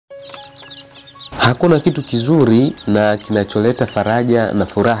Hakuna kitu kizuri na kinacholeta faraja na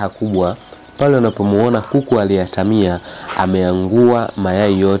furaha kubwa pale unapomuona kuku aliyatamia ameangua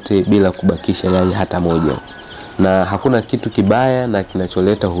mayai yote bila kubakisha yai hata moja. Na hakuna kitu kibaya na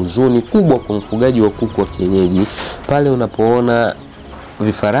kinacholeta huzuni kubwa kwa mfugaji wa kuku wa kienyeji pale unapoona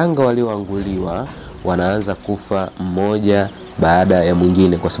vifaranga walioanguliwa wanaanza kufa mmoja baada ya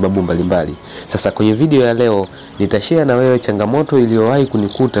mwingine kwa sababu mbalimbali. Sasa kwenye video ya leo nitashare na wewe changamoto iliyowahi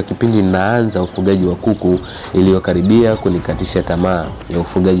kunikuta kipindi naanza ufugaji wa kuku, iliyokaribia kunikatisha tamaa ya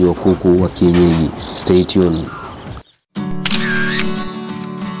ufugaji wa kuku wa kienyeji. Stay tuned.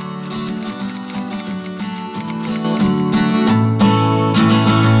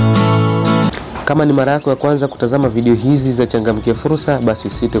 Kama ni mara yako ya kwanza kutazama video hizi za Changamkia Fursa, basi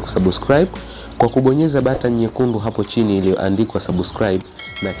usite kusubscribe kwa kubonyeza button nyekundu hapo chini iliyoandikwa subscribe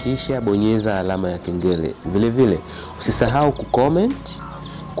na kisha bonyeza alama ya kengele. Vile vile usisahau kucomment,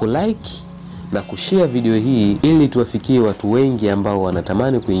 kulike na kushare video hii ili tuwafikie watu wengi ambao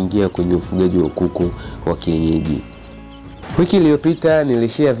wanatamani kuingia kwenye ufugaji wa kuku wa kienyeji. Wiki iliyopita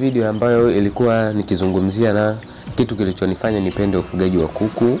nilishare video ambayo ilikuwa nikizungumzia na kitu kilichonifanya nipende ufugaji wa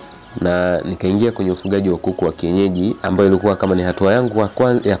kuku na nikaingia kwenye ufugaji wa kuku wa kienyeji, ambayo ilikuwa kama ni hatua yangu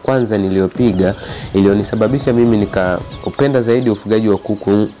ya kwanza niliyopiga iliyonisababisha mimi nikapenda zaidi ufugaji wa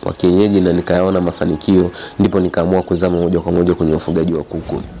kuku wa kienyeji na nikaona mafanikio, ndipo nikaamua kuzama moja kwa moja kwenye ufugaji wa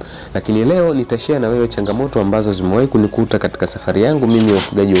kuku. Lakini leo nitashare na wewe changamoto ambazo zimewahi kunikuta katika safari yangu mimi ya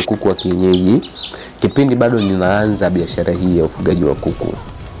ufugaji wa kuku wa kienyeji kipindi bado ninaanza biashara hii ya ufugaji wa kuku.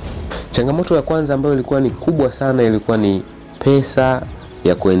 Changamoto ya kwanza ambayo ilikuwa ni kubwa sana ilikuwa ni pesa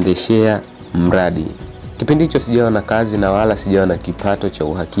ya kuendeshea mradi. Kipindi hicho sijawa na kazi na wala sijawa na kipato cha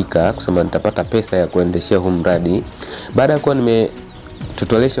uhakika kusema nitapata pesa ya kuendeshea huu mradi. Baada ya kuwa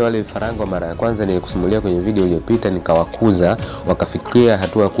nimetotolesha wale vifaranga mara ya kwanza nilikusimulia kwenye video iliyopita, nikawakuza wakafikia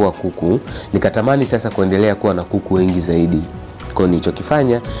hatua kuwa kuku, nikatamani sasa kuendelea kuwa na kuku wengi zaidi. Kwa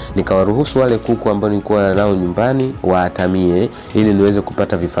nilichokifanya nikawaruhusu wale kuku ambao nilikuwa nao nyumbani waatamie ili niweze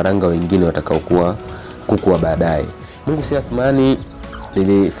kupata vifaranga wengine watakaokuwa kuku wa baadaye. Mungu si athmani,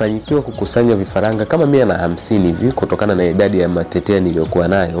 nilifanikiwa kukusanya vifaranga kama 150 hivi kutokana na idadi ya matetea niliyokuwa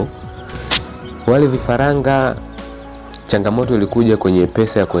nayo. Wale vifaranga, changamoto ilikuja kwenye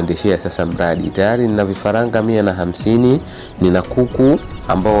pesa ya kuendeshea sasa mradi. Tayari nina vifaranga 150, nina kuku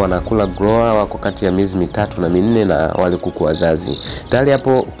ambao wanakula grower wako kati ya miezi 3 na 4 na wale kuku wazazi. Tayari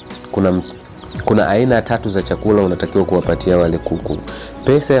hapo kuna aina 3 za chakula unatakiwa kuwapatia wale kuku.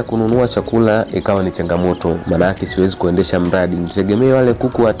 Pesa ya kununua chakula ikawa ni changamoto, maana yake siwezi kuendesha mradi. Nitegemea wale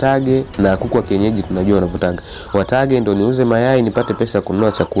kuku watage, na kuku wa kienyeji tunajua wanavyotaga. Watage ndio niuze mayai nipate pesa ya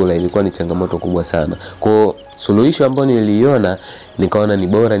kununua chakula, ilikuwa ni changamoto kubwa sana. Kwa suluhisho ambayo niliiona, nikaona ni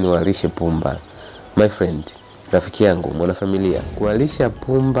bora niwalishe pumba. My friend, rafiki yangu, mwanafamilia, kuwalisha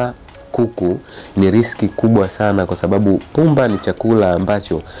pumba kuku ni riski kubwa sana kwa sababu pumba ni chakula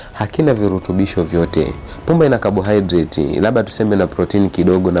ambacho hakina virutubisho vyote. Pumba ina carbohydrate, labda tuseme na protein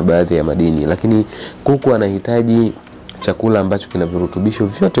kidogo na baadhi ya madini, lakini kuku anahitaji chakula ambacho kina virutubisho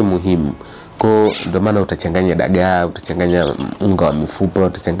vyote muhimu. Kwa ndio maana utachanganya dagaa, utachanganya unga wa mifupa,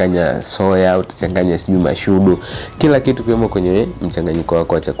 utachanganya soya, utachanganya sijui mashudu, kila kitu kiwemo kwenye mchanganyiko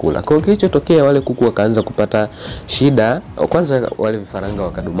wako wa chakula. Kwa hiyo kilichotokea, wale kuku wakaanza kupata shida. Kwanza wale vifaranga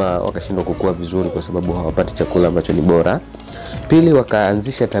wakadumaa, wakashindwa kukua vizuri kwa sababu hawapati chakula ambacho ni bora. Pili,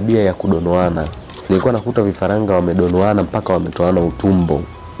 wakaanzisha tabia ya kudonoana. Nilikuwa nakuta vifaranga wamedonoana mpaka wametoana utumbo.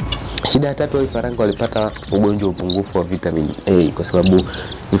 Shida ya tatu, vifaranga walipata ugonjwa upungufu wa vitamin A kwa sababu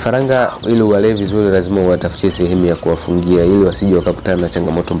vifaranga ili wale vizuri lazima watafutie sehemu ya kuwafungia ili wasije wakakutana na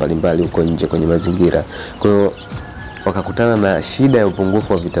changamoto mbalimbali huko nje kwenye mazingira. Kwa hiyo wakakutana na shida ya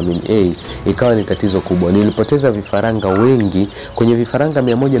upungufu wa vitamin A, ikawa ni tatizo kubwa. Nilipoteza vifaranga wengi. Kwenye vifaranga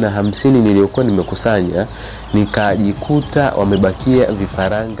 150 niliokuwa nimekusanya, nikajikuta wamebakia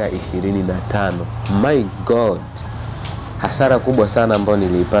vifaranga 25. My God, hasara kubwa sana ambayo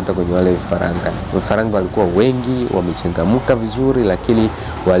niliipata kwenye wale vifaranga. Vifaranga walikuwa wengi, wamechangamka vizuri, lakini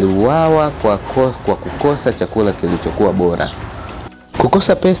waliuawa kwa kukosa chakula kilichokuwa bora.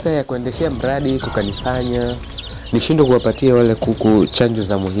 Kukosa pesa ya kuendeshea mradi kukanifanya nishindwe kuwapatia wale kuku chanjo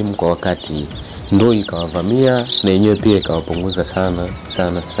za muhimu kwa wakati. Ndoo ikawavamia na yenyewe pia ikawapunguza sana.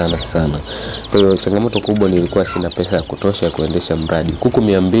 Kwa hiyo changamoto kubwa nilikuwa sina pesa ya kutosha ya kuendesha mradi. Kuku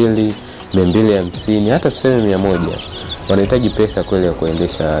 200, 250, hata tuseme 100 wanahitaji pesa kweli ya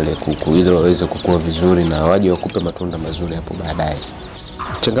kuendesha wale kuku ili waweze kukua vizuri na waje wakupe matunda mazuri hapo baadaye.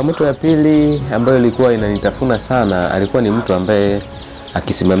 Changamoto ya pili ambayo ilikuwa inanitafuna sana, alikuwa ni mtu ambaye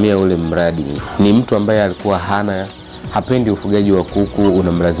akisimamia ule mradi. Ni mtu ambaye alikuwa hapendi ufugaji wa kuku,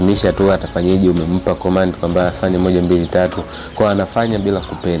 unamlazimisha tu atafanyaje, umempa command kwamba afanye 1 2 3, kwa anafanya bila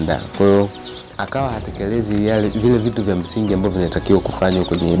kupenda. Kwa hiyo akawa hatekelezi vile vitu vya msingi ambavyo vinatakiwa kufanywa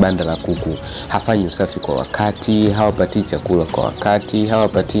kwenye banda la kuku. Hafanyi usafi kwa wakati, hawapati chakula kwa wakati,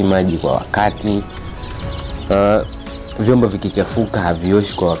 hawapati maji kwa wakati. Vyombo vikichafuka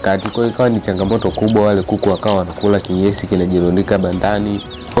havioshi kwa wakati. Kwa hiyo ikawa ni changamoto kubwa. Wale kuku wakawa wanakula kinyesi kinajirundika bandani,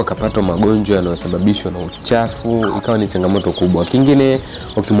 wakapata magonjwa yanayosababishwa na uchafu. Ikawa ni changamoto kubwa. Kingine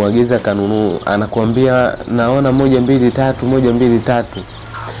ukimwagiza kanunu anakuambia naona 1 2 3.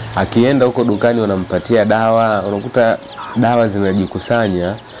 Akienda huko dukani wanampatia dawa, unakuta dawa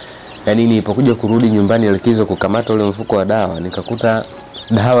zinajikusanya. Yaani nilipokuja kurudi nyumbani likizo kukamata ule mfuko wa dawa, nikakuta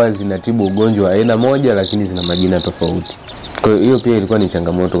dawa zinatibu ugonjwa aina moja lakini zina majina tofauti. Kwa hiyo pia ilikuwa ni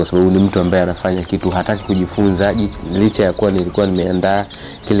changamoto, kwa sababu ni mtu ambaye anafanya kitu hataki kujifunza, licha ya kuwa nilikuwa nimeandaa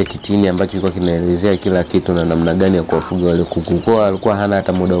kile kitini ambacho kilikuwa kinaelezea kila kitu na namna gani ya kuwafuga wale kuku. Kwa alikuwa hana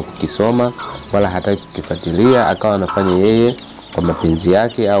hata muda wa kukisoma wala hataki kukifuatilia, akawa anafanya yeye kwa mapenzi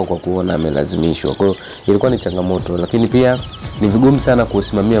yake au kwa kuona amelazimishwa. Kwa hiyo ilikuwa ni changamoto, lakini pia ni vigumu sana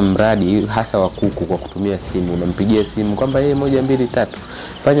kusimamia mradi hasa wa kuku kwa kutumia simu. Unampigia simu kwamba yeye 1 2 3,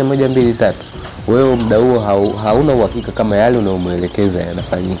 fanya 1 2 3. Wewe muda huo hauna uhakika kama yale unayomuelekeza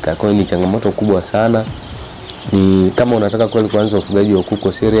yanafanyika. Kwa hiyo ni changamoto kubwa sana. Ni kama unataka kweli kuanza ufugaji wa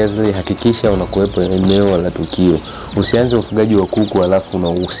kuku seriously, hakikisha unakuwepo eneo la tukio. Usianze ufugaji wa kuku alafu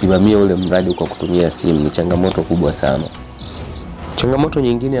unausimamia ule mradi kwa kutumia simu. Ni changamoto kubwa sana. Changamoto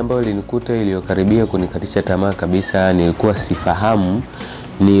nyingine ambayo ilinikuta iliyokaribia kunikatisha tamaa kabisa, nilikuwa sifahamu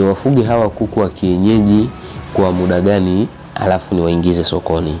ni wafuge hawa kuku wa kienyeji kwa muda gani alafu ni waingize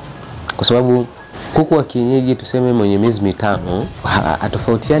sokoni. Kwa sababu kuku wa kienyeji tuseme mwenye miezi 5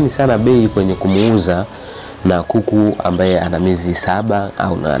 hatofautiani sana bei kwenye kumuuza na kuku ambaye ana miezi 7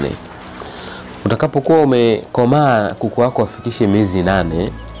 au 8. Utakapokuwa umekomaa kuku wako afikishe miezi 8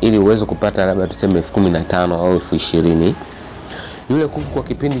 ili uweze kupata labda tuseme 15,000 au 20,000, yule kuku kwa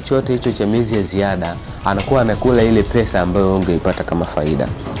kipindi chote hicho cha miezi ya ziada anakuwa anakula ile pesa ambayo ungeipata kama faida.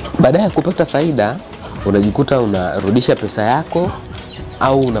 Baada ya kupata faida unajikuta unarudisha pesa yako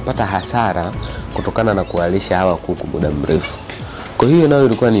au unapata hasara kutokana na kuwalisha hawa kuku muda mrefu. Kwa hiyo nayo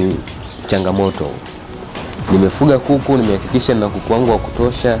ilikuwa ni changamoto. Nimefuga kuku, nimehakikisha na kuku wangu wa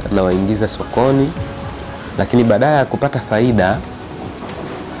kutosha na waingiza sokoni, lakini baada ya kupata faida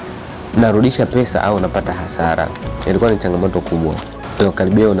narudisha pesa au napata hasara. Ilikuwa ni changamoto kubwa.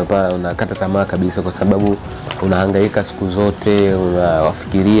 Karibia unakata tamaa kabisa, kwa sababu unahangaika siku zote,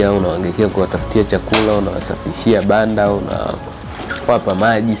 unawafikiria, unahangaika kuwatafutia chakula, unawasafishia banda, unawapa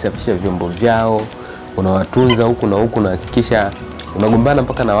maji, safisha vyombo vyao, unawatunza huku na huku, na hakikisha unagombana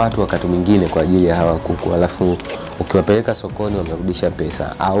mpaka na watu wakati mwingine kwa ajili ya hawa kuku. Alafu ukiwapeleka sokoni wamerudisha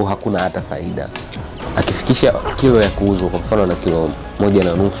pesa au hakuna hata faida. Akifikisha kilo ya kuuzwa, kwa mfano ana kilo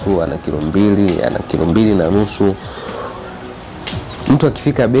 1.5, ana kilo 2, ana kilo 2.5, mtu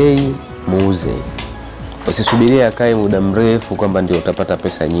akifika bei muuze. Usisubirie akae muda mrefu kwamba ndio utapata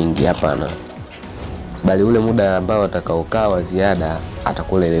pesa nyingi, hapana. Bali ule muda ambao atakaokaa wa ziada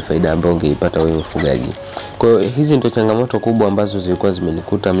atakula ile faida ambayo ungeipata wewe mfugaji. Kwa hiyo hizi ndio changamoto kubwa ambazo zilikuwa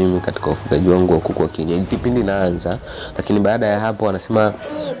zimenikuta mimi katika ufugaji wangu wa kuku wa kienyeji kipindi naanza. Lakini baada ya hapo wanasema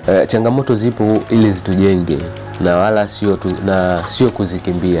changamoto zipo ili zitujenge na wala sio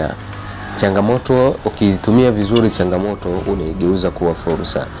kuzikimbia. Changamoto ukizitumia vizuri, changamoto unaigeuza kuwa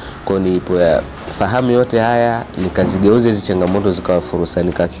fursa. Kwa hiyo nilipofahamu yote haya, nikazigeuza hizo changamoto zikawa fursa.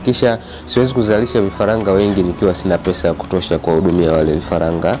 Nikahakikisha siwezi kuzalisha vifaranga wengi nikiwa sina pesa ya kutosha kuwahudumia wale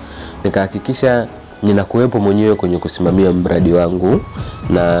vifaranga. Nikahakikisha ninakuwepo mwenyewe kwenye kusimamia mradi wangu,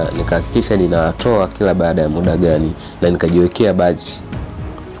 na nikahakikisha ninatoa kila baada ya muda gani, na nikajiwekea baji.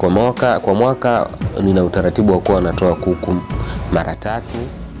 Kwa mwaka nina utaratibu wa kuwa natoa kuku mara 3,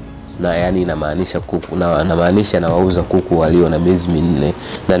 na yani inamaanisha kuku na wauza kuku walio na miezi 4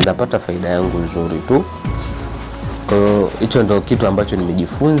 na ninapata faida yangu nzuri tu. Kwa hiyo hicho ndio kitu ambacho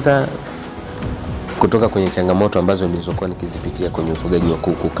nimejifunza kutoka kwenye changamoto ambazo nilizokuwa nikizipitia kwenye ufugaji wa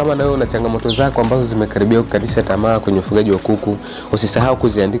kuku. Kama na wewe una changamoto zako ambazo zimekaribia kukatisha tamaa kwenye ufugaji wa kuku, usisahau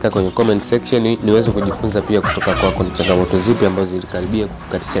kuziandika kwenye comment section niweze kujifunza pia kutoka kwako ni changamoto zipi ambazo zilikaribia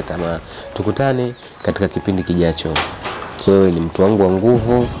kukatisha tamaa. Tukutane katika kipindi kijacho. Wewe ni mtu wangu wa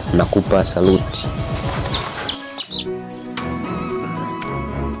nguvu, nakupa saluti.